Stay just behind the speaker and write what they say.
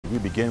We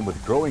begin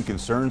with growing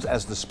concerns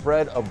as the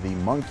spread of the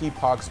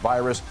monkeypox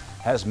virus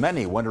has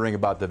many wondering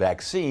about the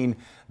vaccine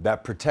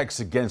that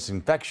protects against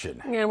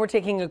infection. And we're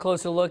taking a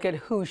closer look at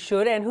who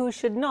should and who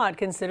should not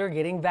consider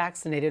getting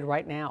vaccinated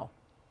right now.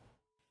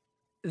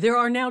 There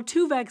are now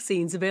 2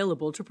 vaccines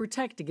available to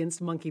protect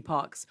against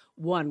monkeypox.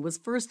 One was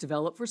first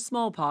developed for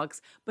smallpox,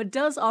 but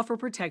does offer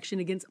protection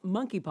against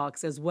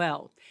monkeypox as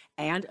well.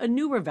 And a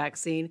newer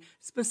vaccine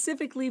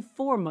specifically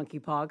for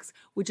monkeypox,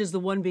 which is the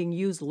one being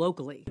used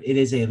locally. It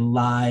is a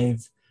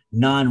live,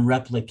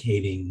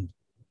 non-replicating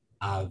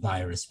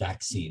virus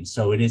vaccine.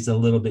 So it is a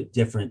little bit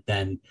different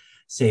than,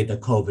 say, the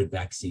COVID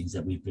vaccines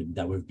that we've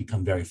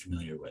become very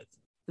familiar with.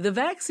 The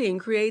vaccine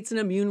creates an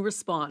immune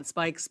response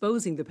by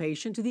exposing the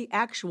patient to the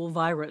actual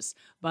virus,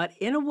 but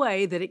in a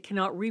way that it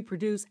cannot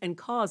reproduce and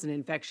cause an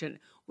infection,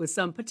 with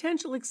some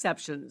potential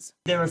exceptions.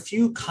 There are a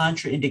few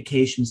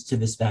contraindications to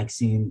this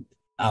vaccine.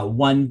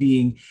 One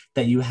being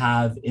that you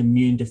have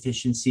immune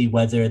deficiency,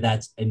 whether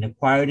that's an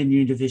acquired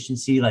immune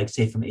deficiency, like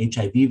say from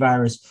HIV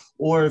virus,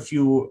 or if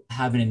you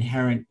have an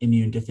inherent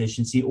immune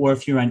deficiency, or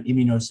if you're on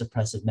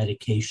immunosuppressive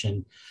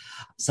medication,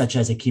 such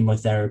as a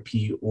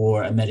chemotherapy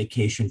or a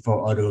medication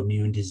for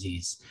autoimmune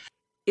disease.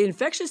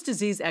 Infectious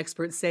disease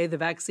experts say the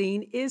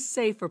vaccine is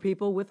safe for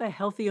people with a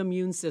healthy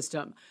immune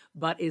system,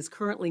 but is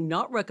currently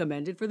not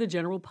recommended for the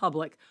general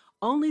public,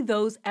 only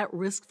those at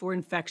risk for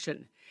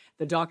infection.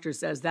 The doctor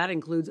says that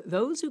includes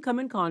those who come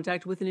in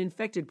contact with an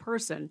infected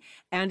person,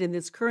 and in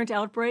this current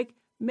outbreak,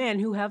 men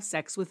who have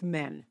sex with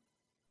men.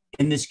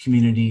 In this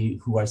community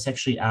who are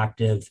sexually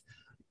active,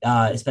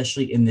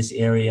 especially in this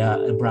area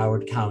in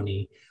Broward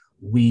County,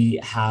 we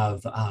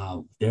have,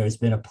 there has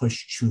been a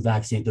push to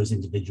vaccinate those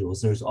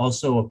individuals. There's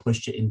also a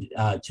push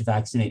to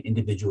vaccinate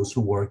individuals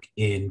who work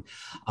in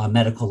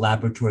medical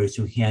laboratories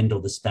who handle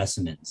the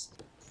specimens.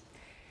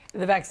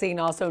 The vaccine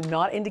also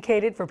not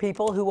indicated for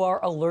people who are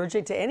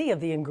allergic to any of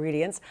the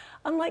ingredients.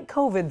 Unlike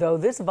COVID, though,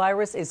 this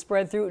virus is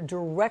spread through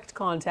direct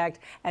contact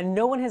and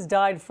no one has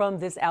died from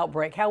this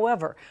outbreak.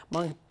 However,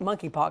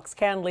 monkeypox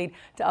can lead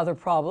to other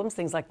problems,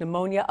 things like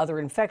pneumonia, other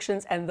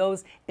infections, and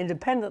those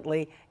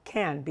independently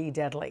can be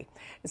deadly.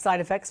 The side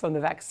effects from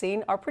the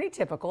vaccine are pretty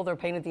typical. They're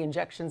pain at the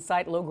injection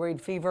site, low-grade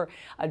fever,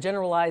 a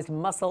generalized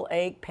muscle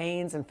ache,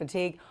 pains, and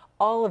fatigue.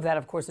 All of that,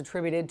 of course,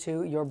 attributed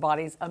to your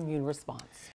body's immune response.